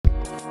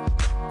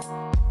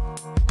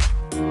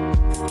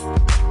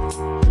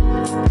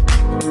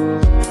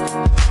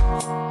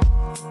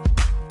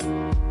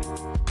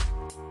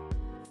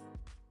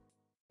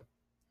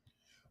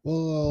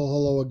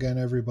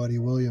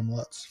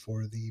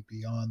for the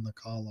Beyond the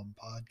Column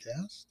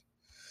podcast.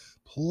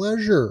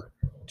 Pleasure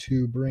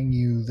to bring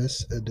you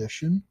this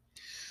edition.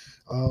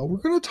 We're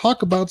going to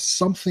talk about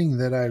something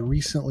that I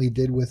recently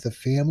did with the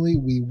family.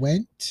 We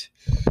went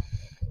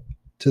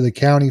to the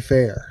county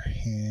fair,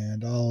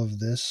 and all of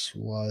this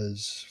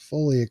was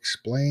fully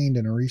explained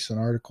in a recent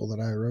article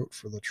that I wrote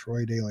for the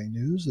Troy Daily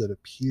News that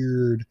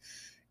appeared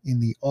in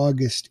the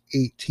August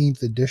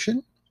 18th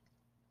edition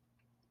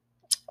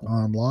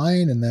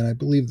online, and then I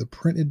believe the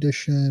print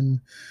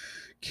edition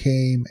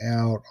came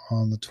out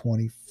on the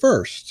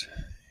 21st.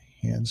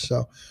 And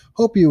so,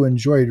 hope you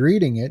enjoyed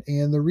reading it.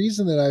 And the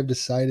reason that I've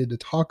decided to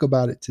talk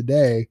about it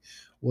today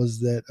was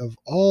that of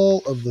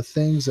all of the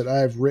things that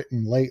I've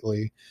written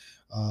lately,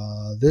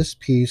 this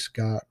piece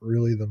got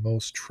really the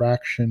most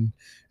traction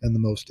and the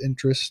most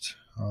interest.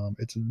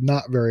 It's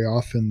not very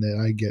often that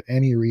I get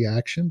any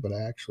reaction, but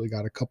I actually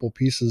got a couple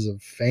pieces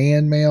of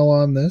fan mail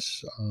on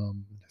this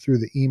through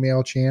the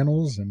email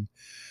channels and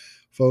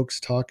folks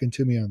talking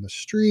to me on the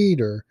street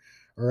or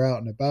out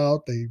and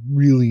about. They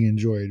really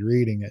enjoyed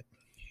reading it.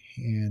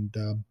 And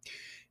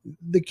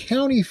the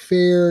county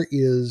fair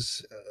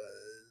is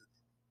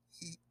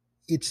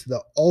it's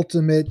the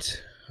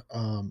ultimate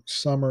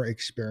summer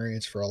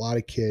experience for a lot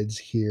of kids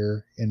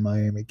here in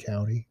Miami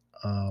County.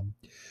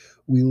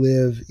 We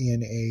live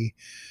in a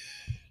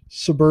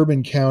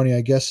suburban county,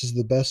 I guess is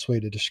the best way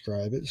to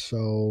describe it.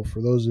 So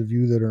for those of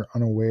you that are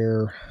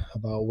unaware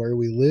about where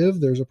we live,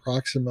 there's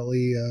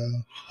approximately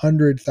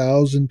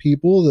 100,000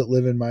 people that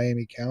live in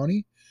Miami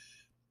County.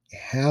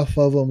 Half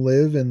of them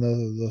live in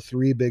the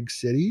three big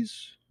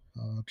cities,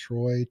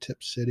 Troy,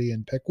 Tip City,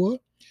 and Piqua.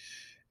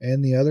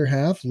 And the other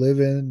half live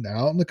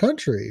out in the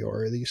country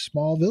or these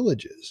small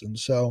villages. And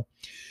so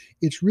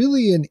it's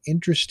really an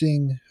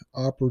interesting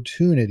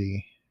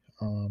opportunity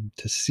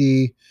to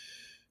see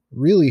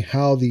really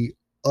how the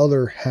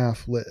other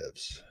half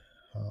lives,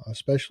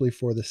 especially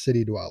for the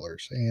city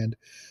dwellers. And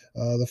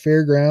the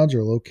fairgrounds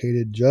are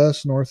located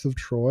just north of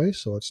Troy,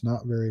 so it's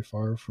not very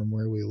far from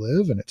where we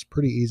live, and it's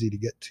pretty easy to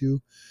get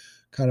to,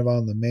 kind of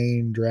on the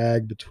main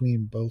drag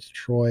between both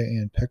Troy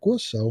and Piqua.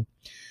 So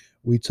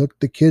we took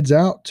the kids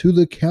out to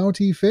the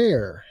county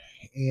fair,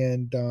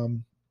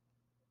 and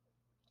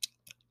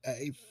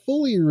I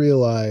fully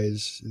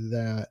realize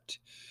that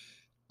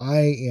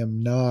I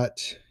am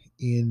not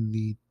in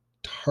the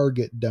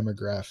target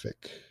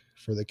demographic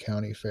for the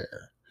county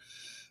fair.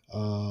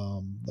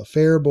 The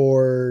fair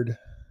board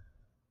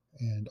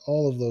and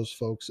all of those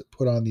folks that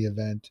put on the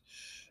event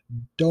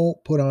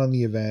don't put on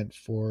the event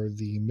for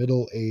the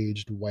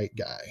middle-aged white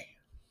guy.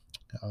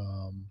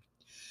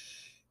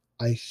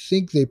 I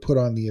think they put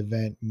on the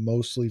event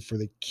mostly for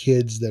the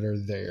kids that are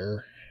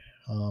there,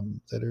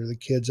 that are the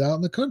kids out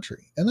in the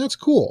country. And that's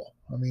cool.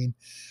 I mean,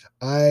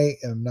 I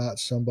am not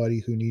somebody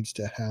who needs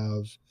to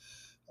have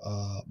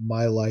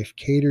my life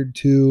catered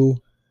to.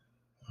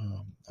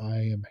 I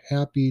am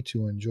happy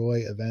to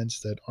enjoy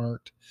events that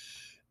aren't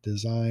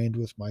designed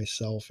with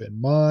myself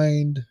in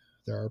mind.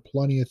 There are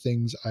plenty of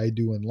things I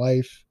do in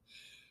life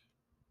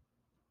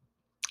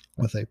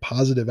with a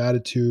positive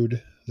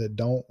attitude that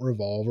don't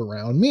revolve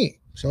around me.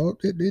 So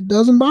it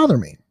doesn't bother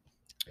me.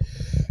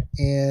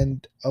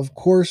 And of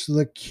course,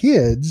 the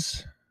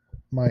kids,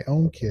 my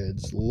own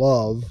kids,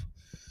 love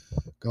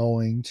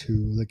going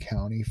to the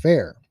county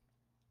fair.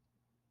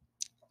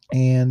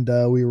 And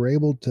we were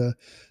able to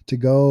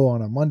go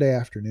on a Monday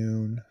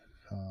afternoon.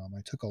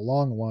 I took a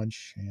long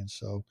lunch, and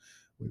so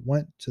we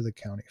went to the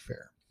county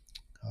fair.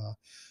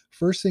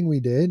 First thing we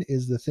did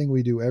is the thing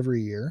we do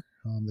every year.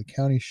 The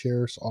county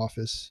sheriff's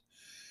office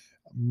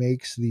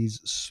makes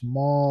these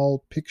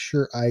small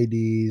picture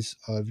IDs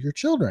of your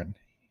children,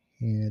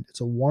 and it's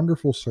a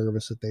wonderful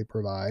service that they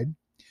provide.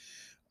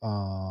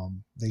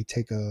 They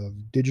take a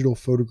digital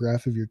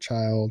photograph of your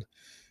child,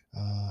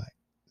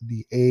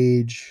 the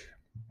age,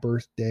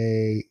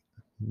 birthday,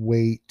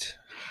 weight,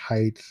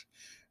 height.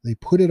 They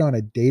put it on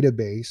a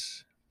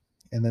database,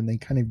 and then they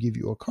kind of give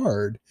you a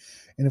card.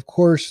 And of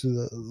course,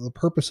 the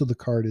purpose of the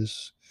card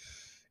is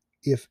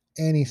if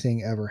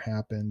anything ever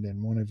happened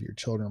and one of your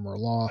children were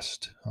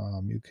lost,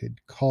 you could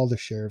call the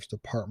sheriff's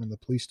department, the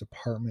police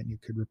department. You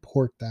could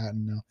report that,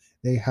 and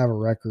they have a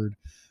record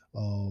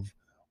of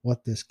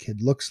what this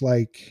kid looks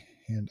like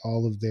and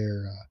all of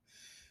their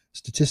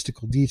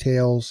statistical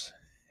details,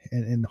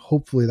 and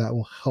hopefully that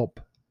will help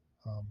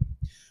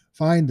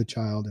find the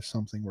child if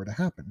something were to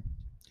happen.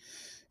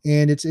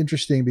 And it's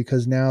interesting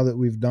because now that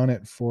we've done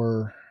it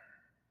for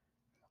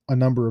a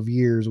number of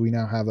years, we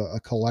now have a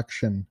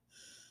collection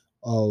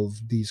of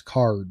these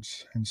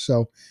cards. And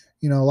so,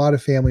 a lot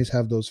of families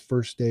have those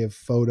first day of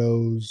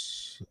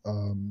photos,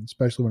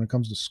 especially when it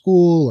comes to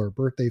school or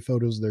birthday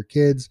photos of their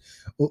kids.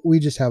 We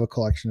just have a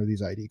collection of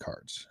these ID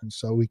cards. And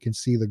so we can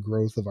see the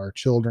growth of our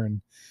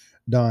children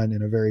done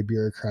in a very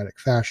bureaucratic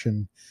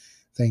fashion.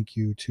 Thank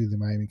you to the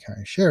Miami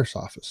County Sheriff's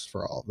Office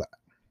for all of that.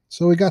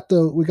 So we got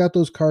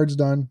those cards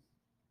done.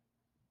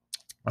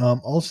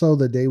 Also,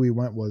 the day we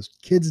went was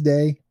Kids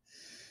Day.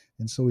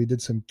 And so we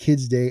did some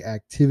Kids Day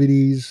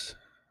activities.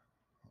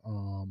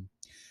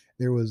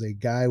 There was a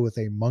guy with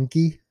a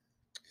monkey.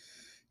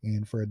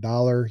 And for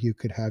 $1, you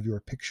could have your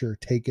picture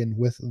taken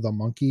with the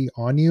monkey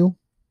on you.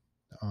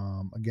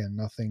 Again,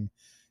 nothing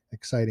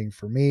exciting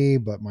for me,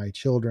 but my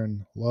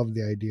children loved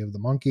the idea of the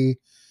monkey.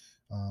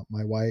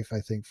 My wife, I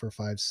think, for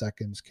 5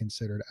 seconds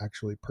considered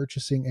actually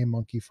purchasing a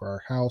monkey for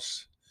our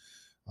house.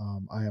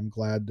 I am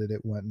glad that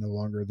it went no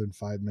longer than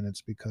 5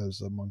 minutes because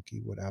the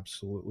monkey would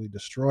absolutely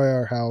destroy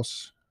our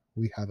house.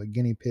 We have a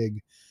guinea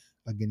pig.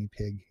 A guinea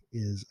pig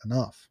is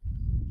enough.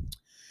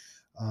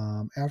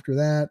 After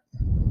that,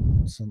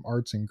 some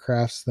arts and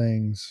crafts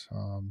things.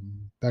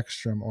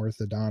 Beckstrom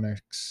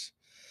Orthodontics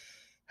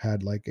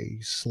had like a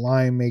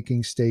slime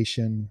making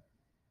station,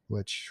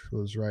 which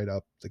was right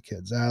up the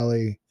kids'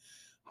 alley.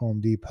 Home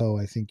Depot,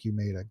 I think you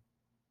made a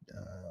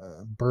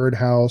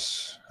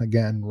birdhouse,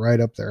 again,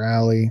 right up their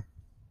alley.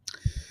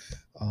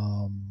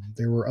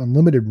 There were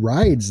unlimited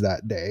rides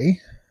that day,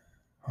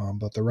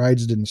 but the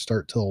rides didn't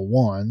start till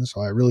 1,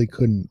 so I really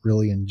couldn't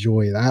really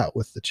enjoy that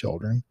with the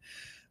children.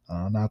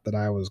 Not that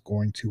I was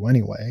going to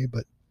anyway,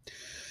 but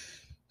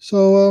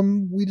so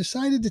we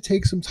decided to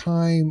take some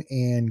time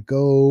and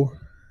go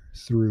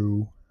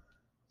through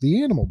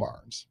the animal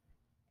barns.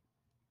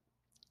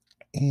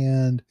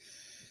 And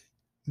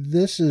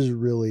this is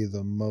really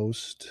the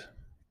most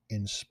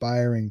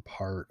inspiring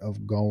part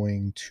of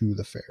going to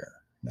the fair.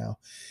 Now,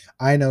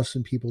 I know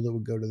some people that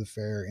would go to the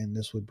fair, and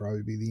this would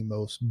probably be the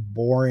most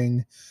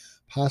boring,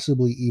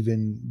 possibly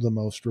even the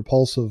most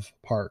repulsive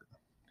part.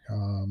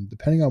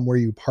 Depending on where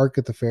you park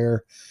at the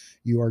fair,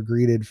 you are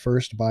greeted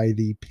first by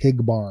the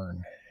pig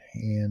barn,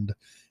 and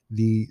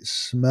the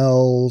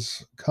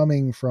smells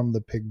coming from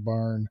the pig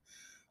barn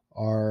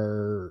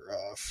are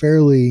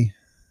fairly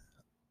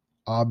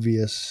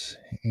obvious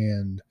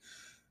and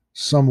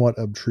somewhat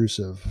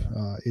obtrusive.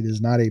 It is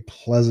not a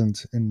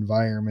pleasant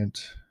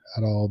environment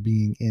at all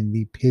being in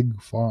the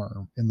pig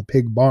farm, in the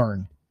pig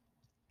barn.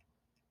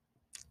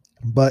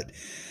 But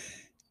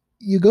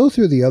you go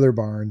through the other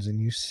barns and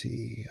you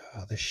see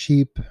the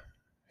sheep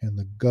and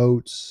the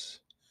goats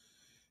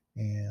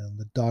and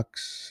the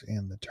ducks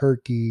and the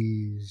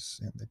turkeys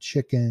and the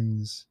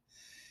chickens.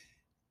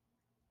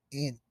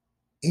 And,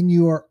 and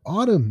you are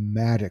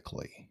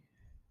automatically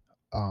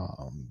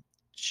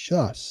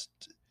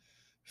just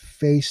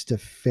face to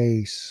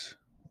face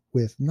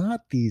with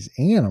not these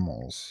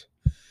animals,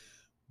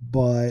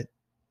 but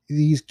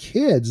these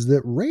kids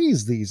that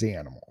raise these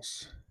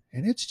animals.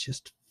 And it's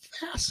just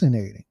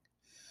fascinating.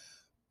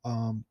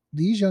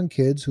 These young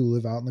kids who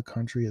live out in the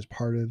country as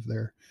part of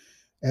their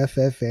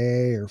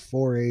FFA or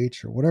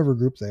 4-H or whatever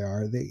group they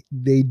are,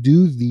 they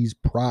do these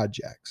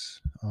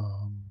projects,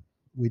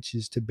 which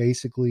is to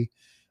basically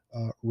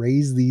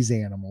raise these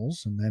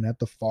animals. And then at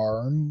the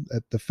farm,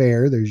 at the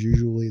fair, there's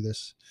usually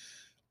this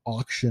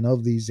auction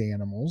of these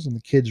animals, and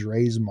the kids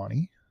raise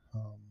money.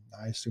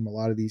 I assume a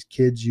lot of these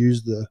kids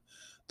use the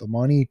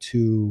money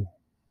to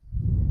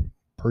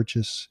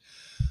purchase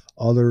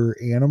other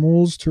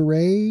animals to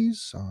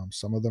raise.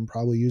 Some of them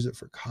probably use it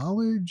for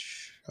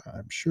college.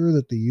 I'm sure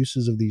that the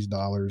uses of these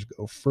dollars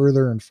go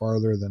further and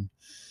farther than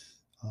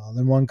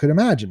one could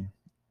imagine.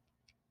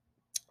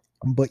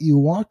 But you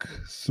walk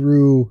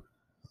through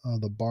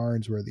the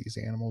barns where these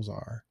animals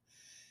are,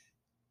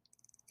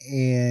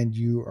 and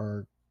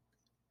you're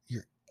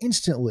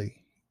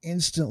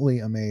instantly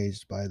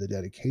amazed by the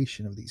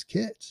dedication of these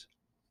kids.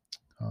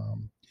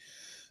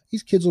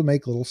 These kids will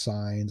make little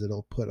signs that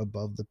they'll put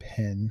above the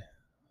pen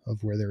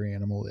of where their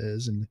animal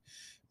is, and it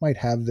might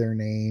have their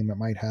name, it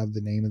might have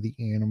the name of the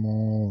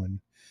animal, and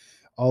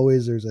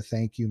always there's a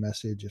thank you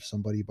message if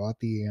somebody bought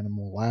the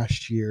animal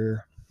last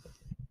year.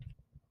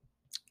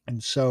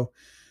 And so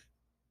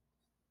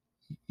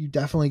you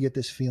definitely get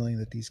this feeling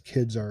that these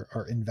kids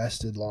are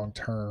invested long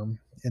term.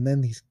 And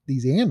then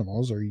these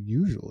animals are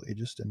usually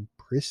just in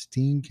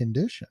pristine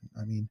condition.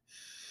 I mean,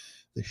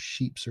 the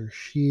sheeps are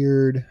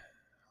sheared.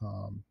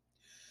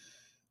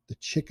 The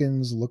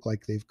chickens look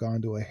like they've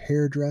gone to a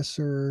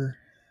hairdresser.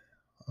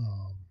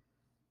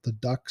 The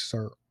ducks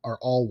are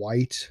all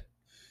white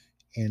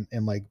and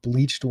like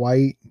bleached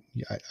white.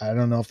 I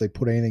don't know if they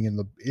put anything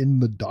in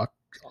the duck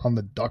on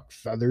the duck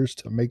feathers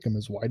to make them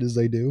as white as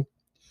they do.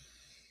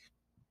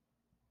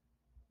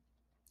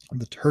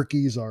 The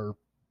turkeys are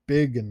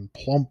big and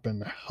plump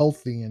and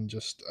healthy, and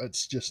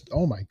it's just,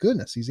 oh my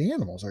goodness, these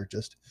animals are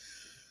just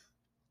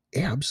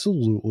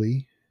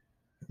absolutely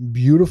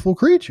beautiful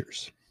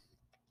creatures.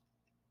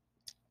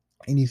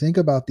 And you think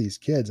about these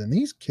kids, and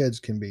these kids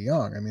can be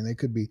young. I mean, they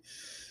could be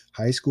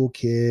high school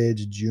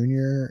kids,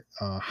 junior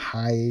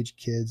high age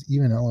kids,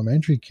 even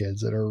elementary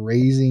kids that are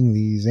raising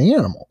these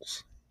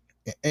animals.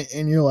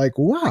 And you're like,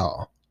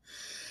 wow,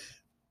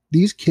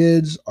 these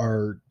kids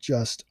are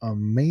just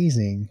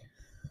amazing,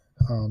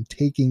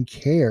 taking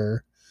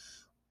care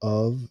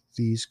of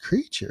these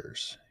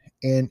creatures.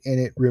 And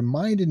it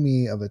reminded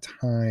me of a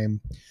time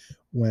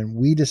when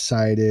we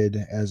decided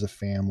as a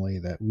family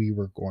that we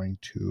were going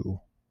to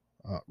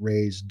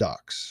raise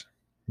ducks.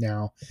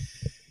 Now,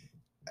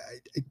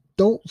 I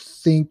don't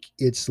think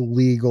it's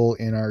legal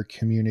in our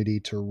community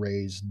to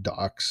raise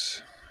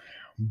ducks.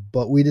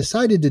 but we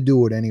decided to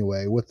do it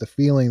anyway with the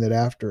feeling that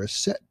after a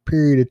set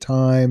period of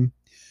time,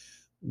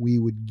 we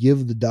would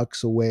give the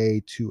ducks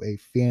away to a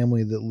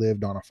family that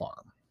lived on a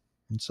farm.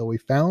 And so we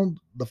found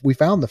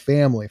the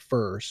family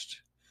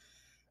first.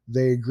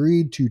 They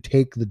agreed to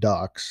take the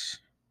ducks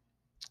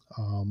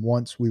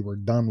once we were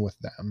done with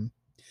them.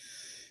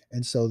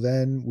 And so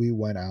then we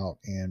went out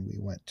and we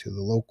went to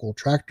the local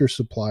tractor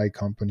supply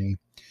company,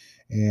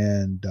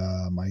 and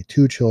my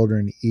two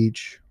children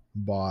each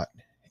bought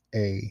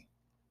a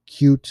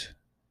cute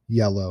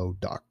yellow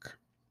duck.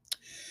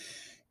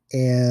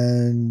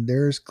 And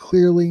there's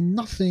clearly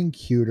nothing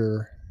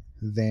cuter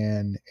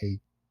than a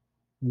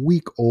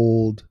week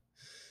old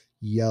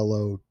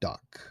yellow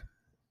duck.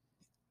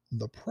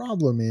 The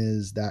problem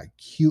is that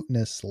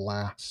cuteness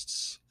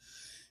lasts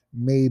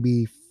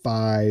maybe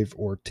 5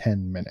 or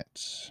 10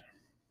 minutes.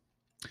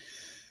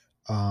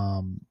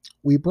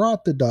 We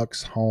brought the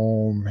ducks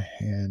home,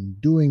 and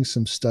doing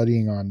some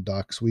studying on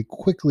ducks, we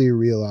quickly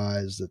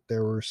realized that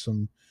there were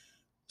some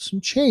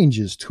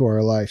changes to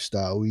our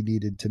lifestyle we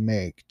needed to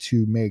make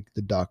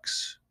the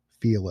ducks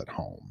feel at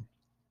home.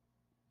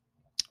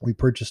 We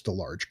purchased a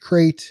large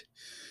crate,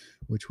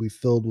 which we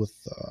filled with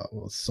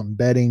some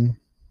bedding.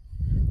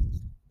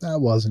 That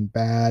wasn't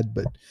bad,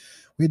 but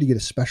we had to get a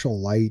special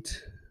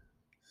light,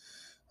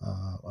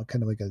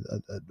 kind of like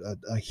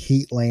a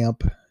heat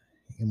lamp,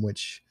 in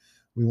which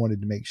we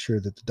wanted to make sure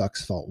that the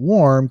ducks felt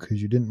warm,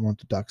 because you didn't want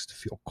the ducks to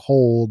feel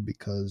cold,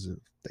 because if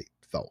they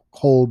felt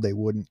cold, they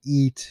wouldn't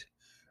eat,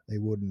 they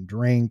wouldn't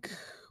drink,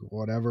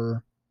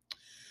 whatever.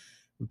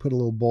 We put a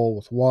little bowl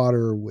with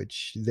water,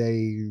 which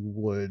they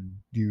would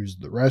use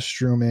the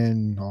restroom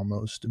in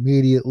almost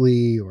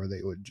immediately, or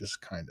they would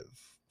just kind of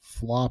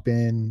flop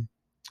in.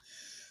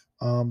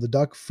 The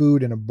duck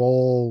food in a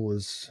bowl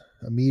was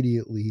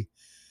immediately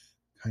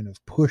kind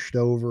of pushed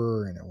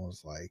over, and it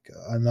was like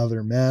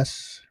another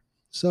mess.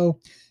 So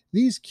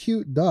these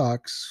cute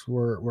ducks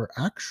were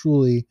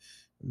actually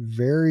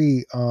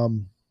very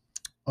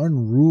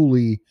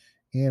unruly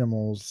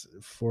animals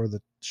for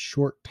the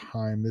short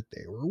time that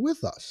they were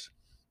with us.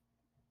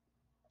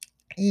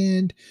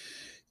 And,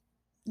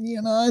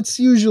 it's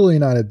usually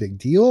not a big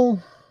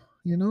deal.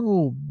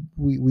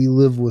 We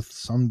live with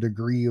some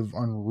degree of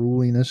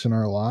unruliness in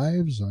our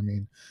lives. I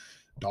mean,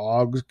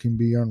 dogs can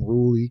be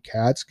unruly,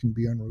 cats can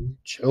be unruly,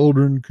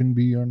 children can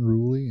be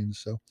unruly. And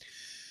so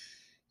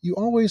you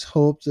always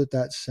hope that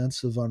that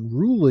sense of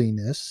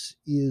unruliness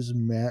is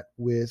met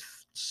with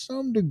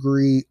some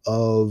degree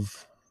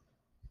of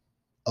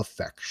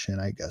affection,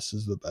 I guess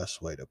is the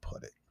best way to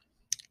put it.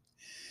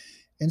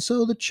 And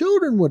so the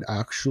children would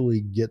actually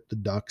get the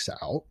ducks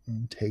out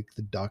and take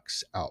the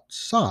ducks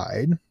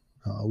outside.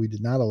 We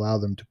did not allow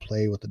them to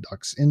play with the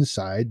ducks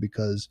inside,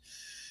 because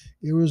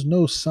there was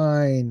no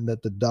sign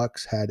that the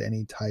ducks had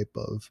any type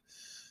of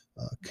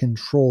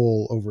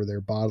control over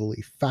their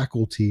bodily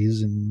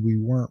faculties, and we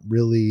weren't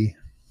really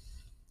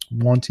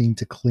wanting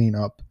to clean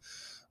up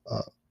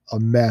a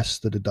mess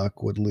that a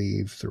duck would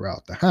leave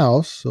throughout the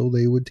house, so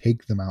they would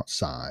take them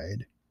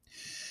outside.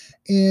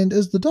 And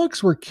as the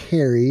ducks were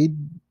carried,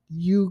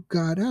 you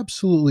got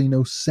absolutely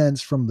no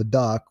sense from the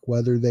duck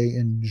whether they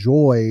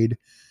enjoyed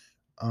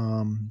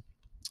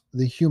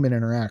the human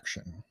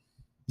interaction.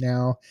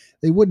 Now,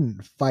 they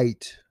wouldn't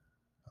fight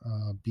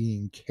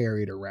being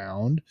carried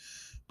around,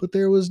 but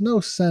there was no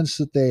sense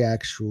that they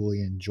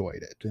actually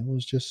enjoyed it. It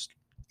was just,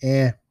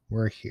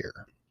 we're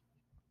here.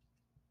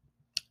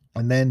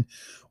 And then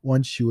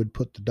once you would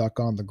put the duck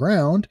on the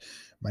ground,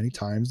 many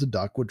times the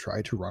duck would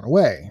try to run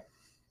away.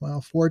 Well,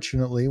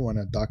 fortunately, when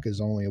a duck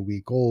is only a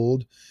week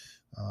old,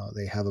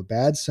 they have a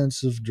bad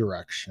sense of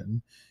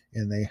direction,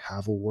 and they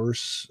have a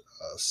worse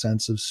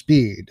sense of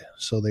speed.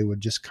 So they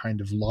would just kind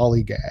of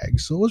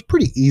lollygag. So it was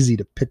pretty easy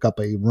to pick up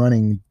a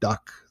running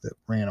duck that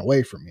ran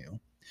away from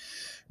you.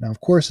 Now, of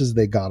course, as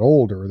they got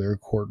older, their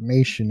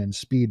coordination and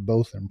speed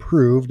both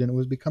improved, and it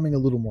was becoming a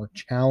little more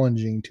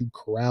challenging to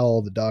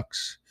corral the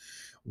ducks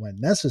when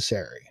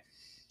necessary.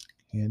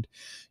 And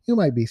you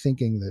might be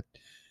thinking that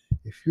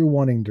if you're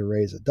wanting to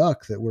raise a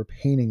duck, that we're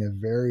painting a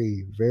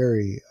very,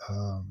 very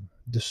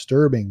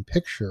disturbing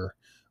picture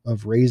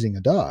of raising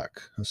a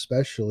duck,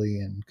 especially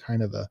in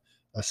kind of a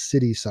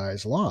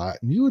city-sized lot.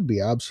 And you would be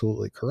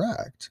absolutely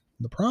correct.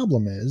 The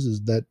problem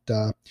is that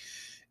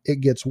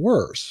it gets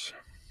worse.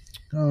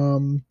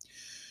 The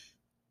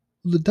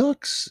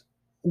ducks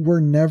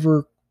were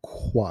never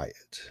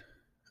quiet.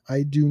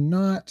 I do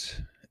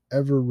not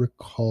ever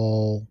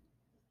recall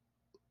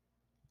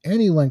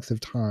any length of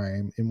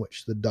time in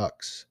which the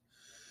ducks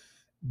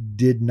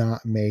did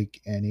not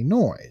make any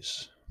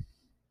noise.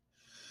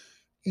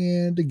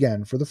 And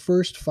again, for the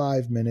first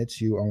 5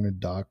 minutes you own a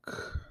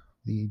duck,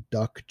 the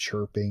duck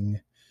chirping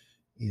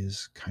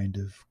is kind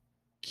of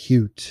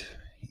cute.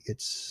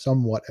 It's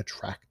somewhat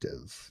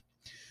attractive.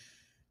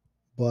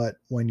 But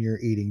when you're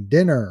eating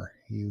dinner,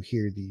 you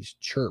hear these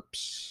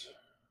chirps.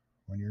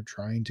 When you're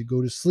trying to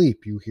go to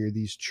sleep, you hear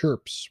these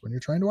chirps. When you're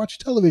trying to watch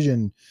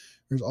television,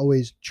 there's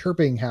always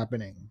chirping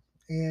happening.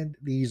 And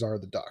these are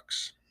the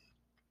ducks.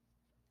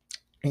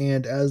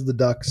 And as the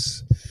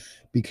ducks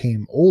duck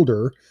became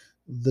older,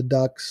 the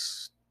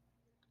ducks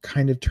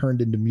kind of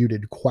turned into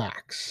muted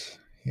quacks,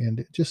 and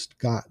it just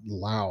got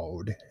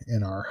loud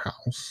in our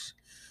house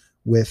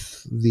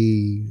with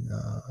the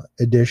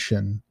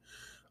addition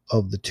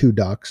of the two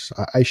ducks.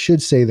 I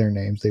should say their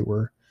names. They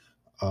were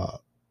uh,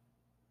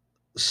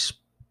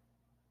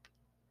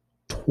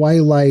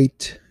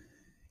 Twilight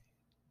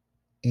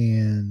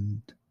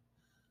and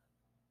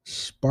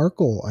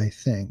Sparkle, I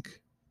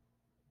think.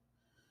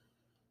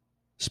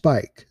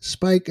 Spike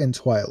and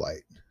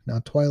Twilight. Now,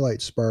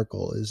 Twilight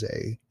Sparkle is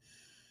a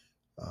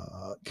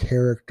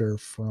character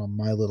from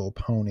My Little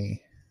Pony,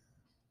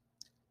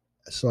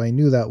 so I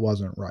knew that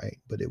wasn't right,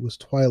 but it was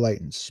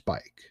Twilight and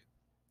Spike.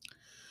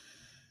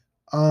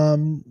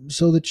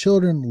 So the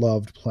children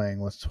loved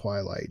playing with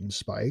Twilight and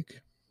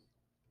Spike.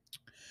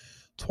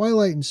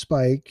 Twilight and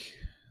Spike,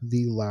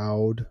 the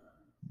loud,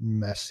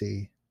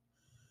 messy,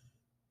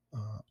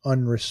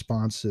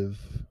 unresponsive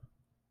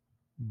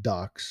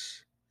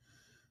ducks,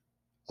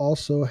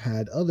 also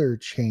had other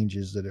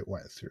changes that it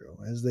went through.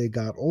 As they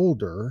got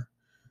older,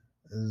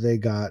 they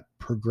got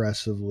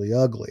progressively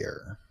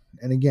uglier.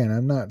 And again,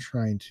 I'm not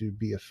trying to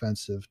be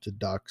offensive to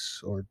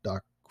ducks or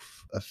duck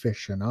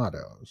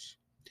aficionados.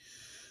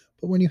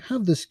 But when you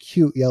have this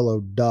cute yellow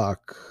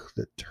duck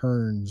that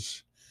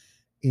turns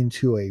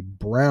into a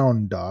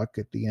brown duck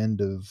at the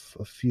end of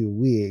a few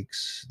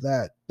weeks,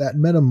 that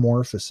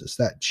metamorphosis,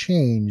 that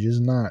change is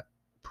not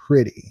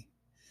pretty.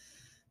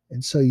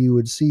 And so you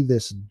would see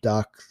this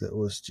duck that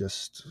was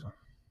just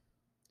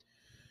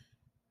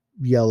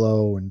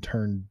yellow and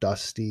turn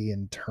dusty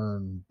and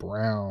turn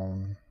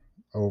brown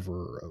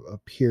over a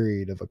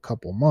period of a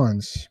couple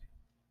months.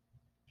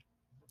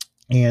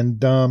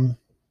 And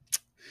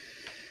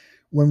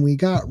when we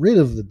got rid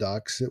of the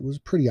ducks, it was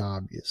pretty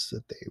obvious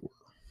that they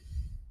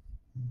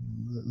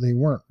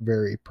weren't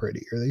very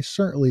pretty, or they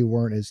certainly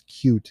weren't as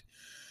cute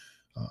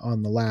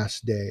on the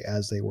last day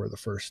as they were the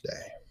first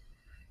day.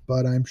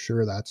 But I'm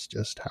sure that's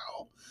just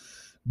how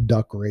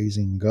duck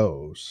raising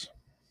goes.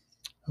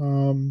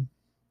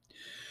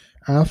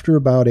 After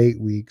about 8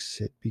 weeks,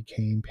 it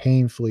became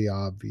painfully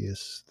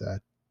obvious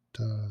that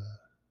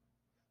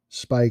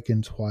Spike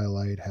and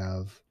Twilight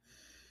have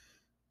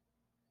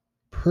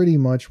pretty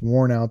much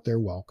worn out their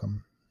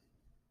welcome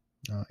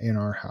in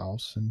our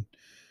house. And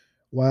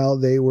while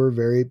they were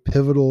very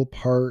pivotal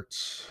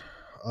parts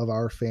of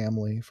our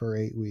family for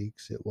 8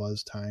 weeks, it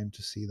was time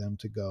to see them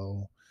to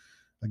go.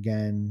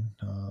 Again,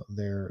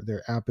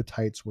 their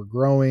appetites were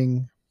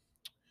growing.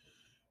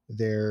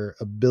 Their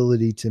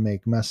ability to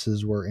make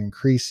messes were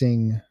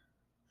increasing.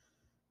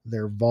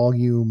 Their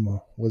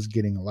volume was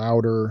getting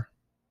louder.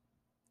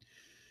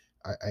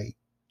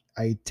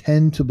 I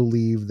tend to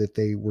believe that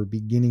they were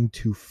beginning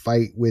to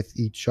fight with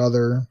each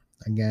other.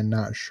 Again,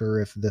 not sure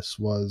if this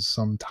was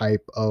some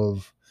type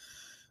of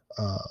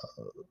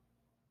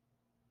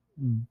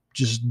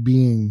just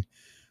being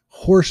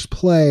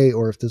horseplay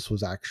or if this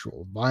was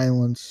actual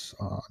violence,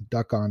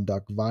 duck on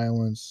duck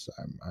violence.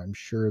 I'm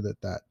sure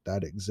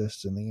that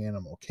exists in the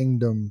animal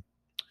kingdom.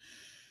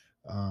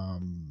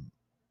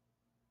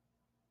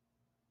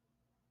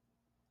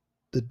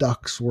 The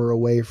ducks were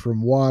away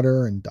from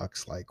water, and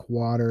ducks like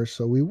water,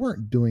 so we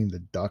weren't doing the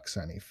ducks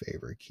any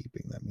favor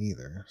keeping them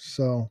either.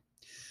 So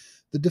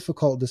the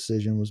difficult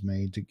decision was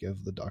made to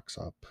give the ducks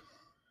up,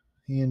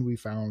 and we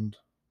found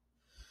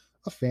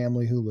a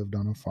family who lived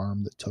on a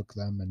farm that took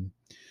them, and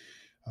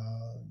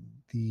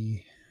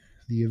the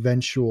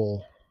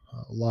eventual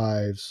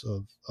lives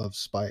of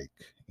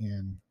Spike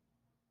and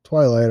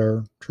Twilight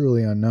are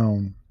truly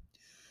unknown.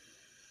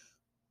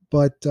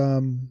 But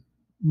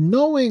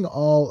knowing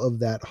all of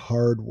that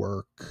hard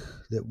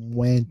work that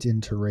went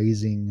into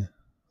raising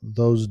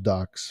those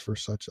ducks for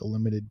such a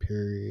limited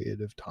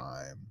period of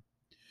time,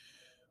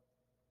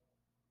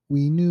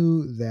 we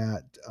knew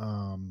that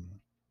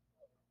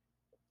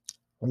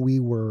we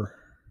were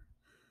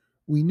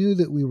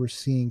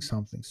seeing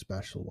something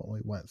special when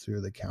we went through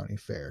the county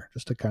fair,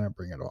 just to kind of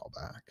bring it all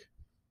back.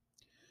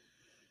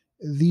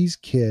 These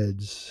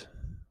kids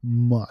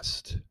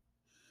must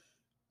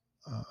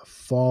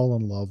fall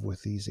in love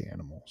with these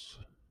animals.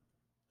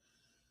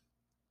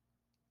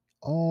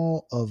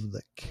 All of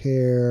the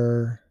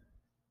care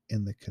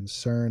and the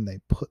concern they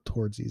put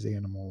towards these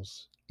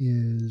animals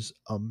is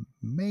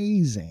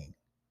amazing.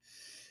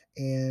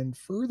 And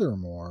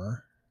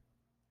furthermore,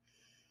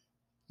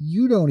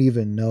 you don't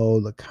even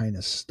know the kind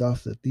of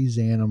stuff that these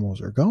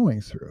animals are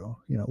going through.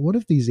 What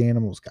if these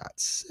animals got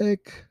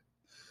sick?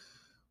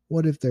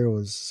 What if there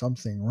was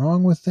something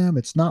wrong with them?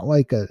 It's not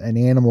like an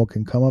animal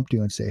can come up to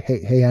you and say,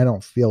 hey, I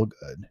don't feel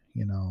good,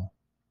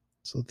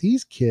 So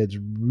these kids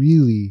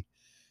really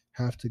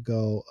have to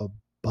go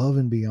above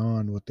and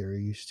beyond what they're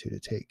used to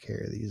take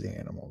care of these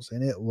animals.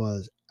 And it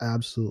was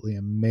absolutely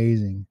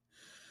amazing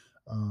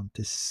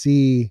to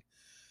see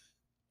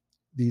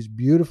these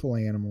beautiful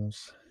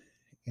animals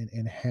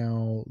and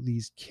how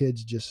these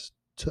kids just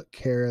took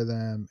care of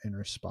them and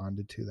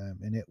responded to them.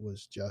 And it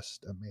was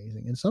just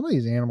amazing. And some of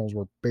these animals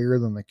were bigger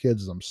than the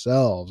kids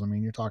themselves. I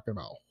mean, you're talking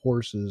about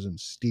horses and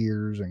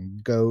steers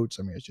and goats.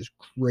 I mean, it's just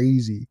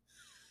crazy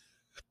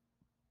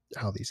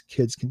how these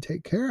kids can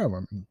take care of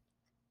them. And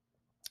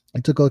I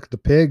took a look at the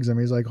pigs. I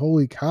mean, he's like,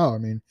 holy cow. I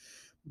mean,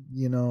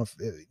 if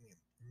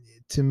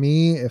to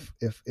me,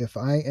 if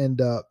I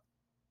end up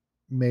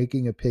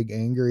making a pig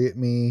angry at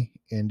me,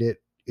 and it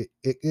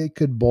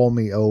could bowl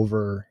me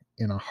over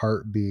in a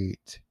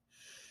heartbeat,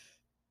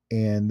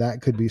 and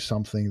that could be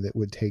something that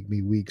would take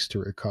me weeks to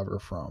recover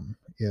from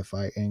if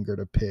I angered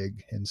a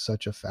pig in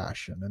such a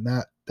fashion. And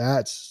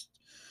that's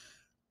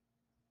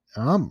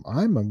I'm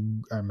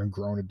a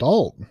grown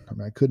adult. I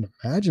mean, I couldn't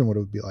imagine what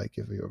it would be like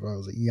if I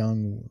was a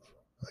young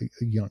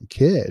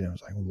kid. And I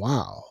was like,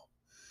 wow.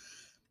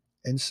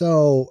 And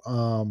so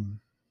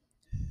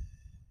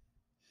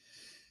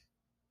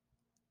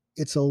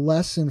it's a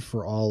lesson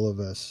for all of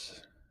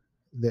us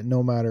that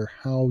no matter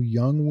how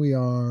young we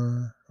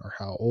are or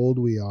how old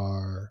we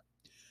are,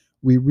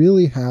 we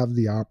really have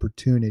the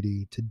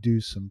opportunity to do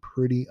some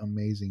pretty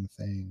amazing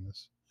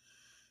things.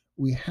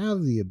 We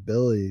have the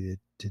ability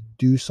to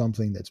do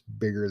something that's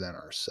bigger than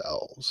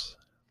ourselves.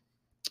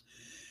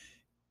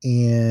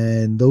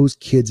 And those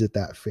kids at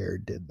that fair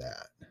did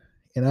that.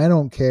 And I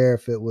don't care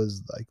if it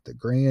was like the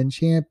grand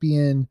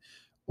champion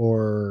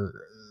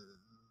or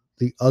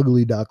the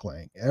ugly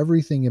duckling,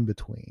 everything in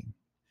between.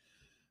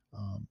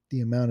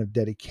 The amount of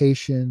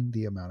dedication,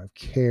 the amount of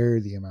care,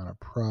 the amount of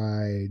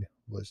pride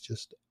was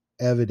just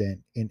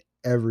evident in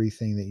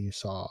everything that you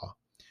saw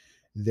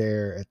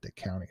there at the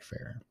county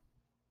fair.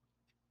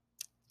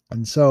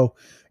 And so,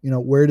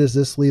 where does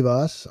this leave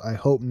us? I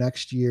hope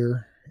next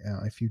year,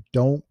 if you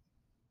don't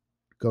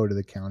go to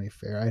the county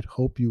fair, I'd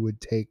hope you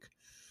would take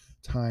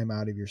time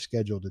out of your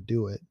schedule to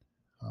do it.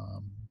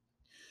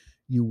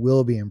 You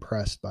will be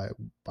impressed by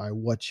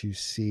what you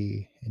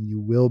see, and you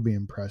will be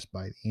impressed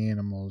by the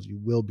animals. You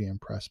will be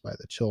impressed by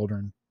the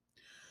children.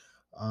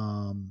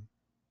 I'm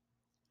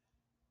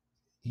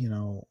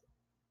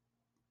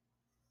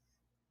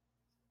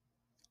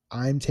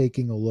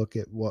taking a look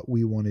at what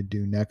we want to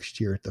do next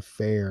year at the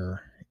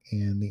fair,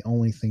 and the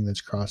only thing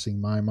that's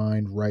crossing my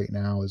mind right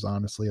now is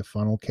honestly a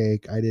funnel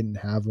cake. I didn't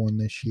have one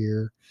this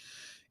year,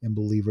 and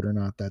believe it or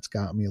not, that's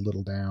got me a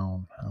little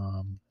down.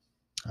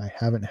 I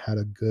haven't had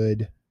a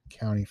good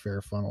county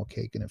fair funnel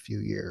cake in a few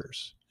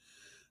years.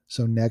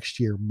 So next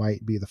year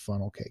might be the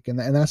funnel cake. And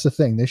that's the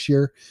thing. This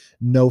year,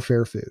 no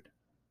fair food,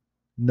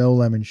 no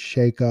lemon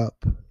shake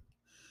up,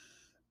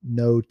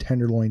 no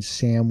tenderloin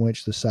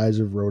sandwich the size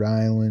of Rhode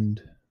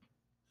Island,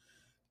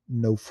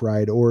 no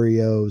fried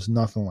Oreos,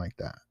 nothing like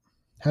that.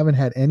 Haven't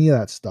had any of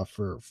that stuff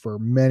for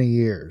many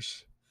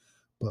years.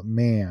 But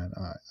man,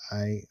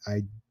 I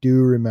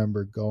do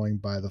remember going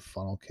by the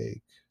funnel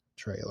cake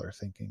trailer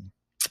thinking,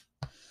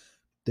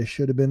 this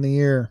should have been the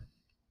year.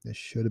 This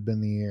should have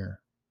been the year.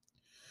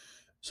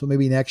 So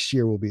maybe next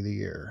year will be the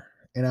year.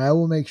 And I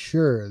will make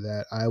sure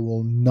that I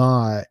will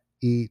not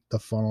eat the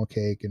funnel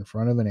cake in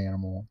front of an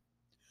animal.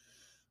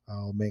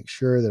 I'll make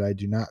sure that I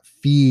do not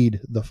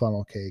feed the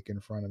funnel cake in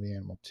front of the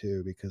animal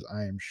too, because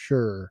I am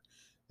sure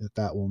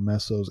that will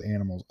mess those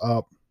animals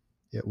up.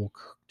 It will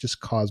just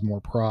cause more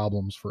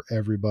problems for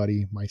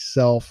everybody,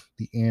 myself,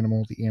 the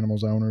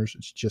animal's owners.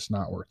 It's just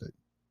not worth it.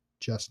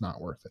 Just not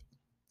worth it.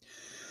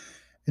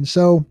 And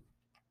so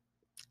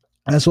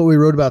that's what we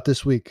wrote about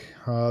this week.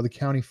 The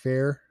county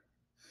fair,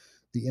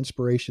 the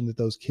inspiration that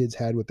those kids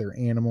had with their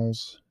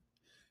animals.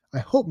 I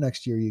hope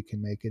next year you can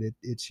make it.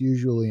 It's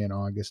usually in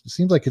August. It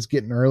seems like it's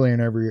getting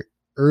earlier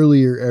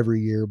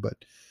every year, but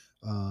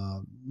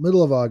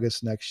middle of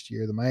August next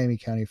year, the Miami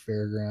County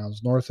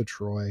Fairgrounds, north of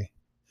Troy.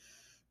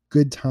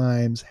 Good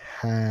times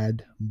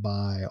had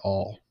by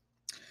all.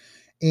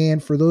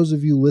 And for those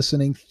of you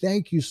listening,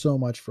 thank you so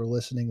much for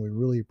listening. We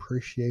really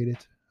appreciate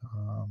it.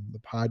 The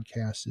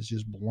podcast is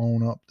just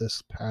blown up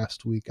this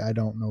past week. I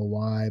don't know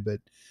why,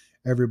 but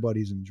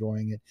everybody's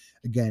enjoying it.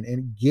 Again,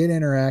 and get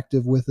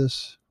interactive with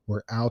us.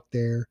 We're out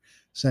there.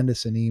 Send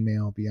us an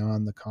email,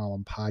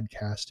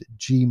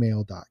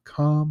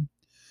 beyondthecolumnpodcast@gmail.com.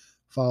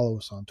 Follow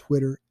us on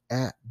Twitter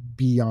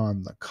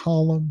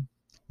 @beyondthecolumn.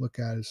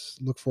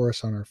 Look for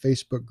us on our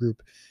Facebook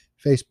group,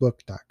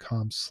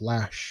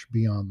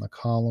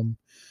 facebook.com/beyondthecolumn.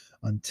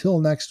 Until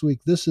next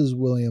week, this is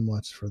William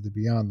Lutz for the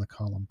Beyond the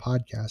Column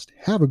podcast.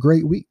 Have a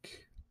great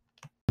week.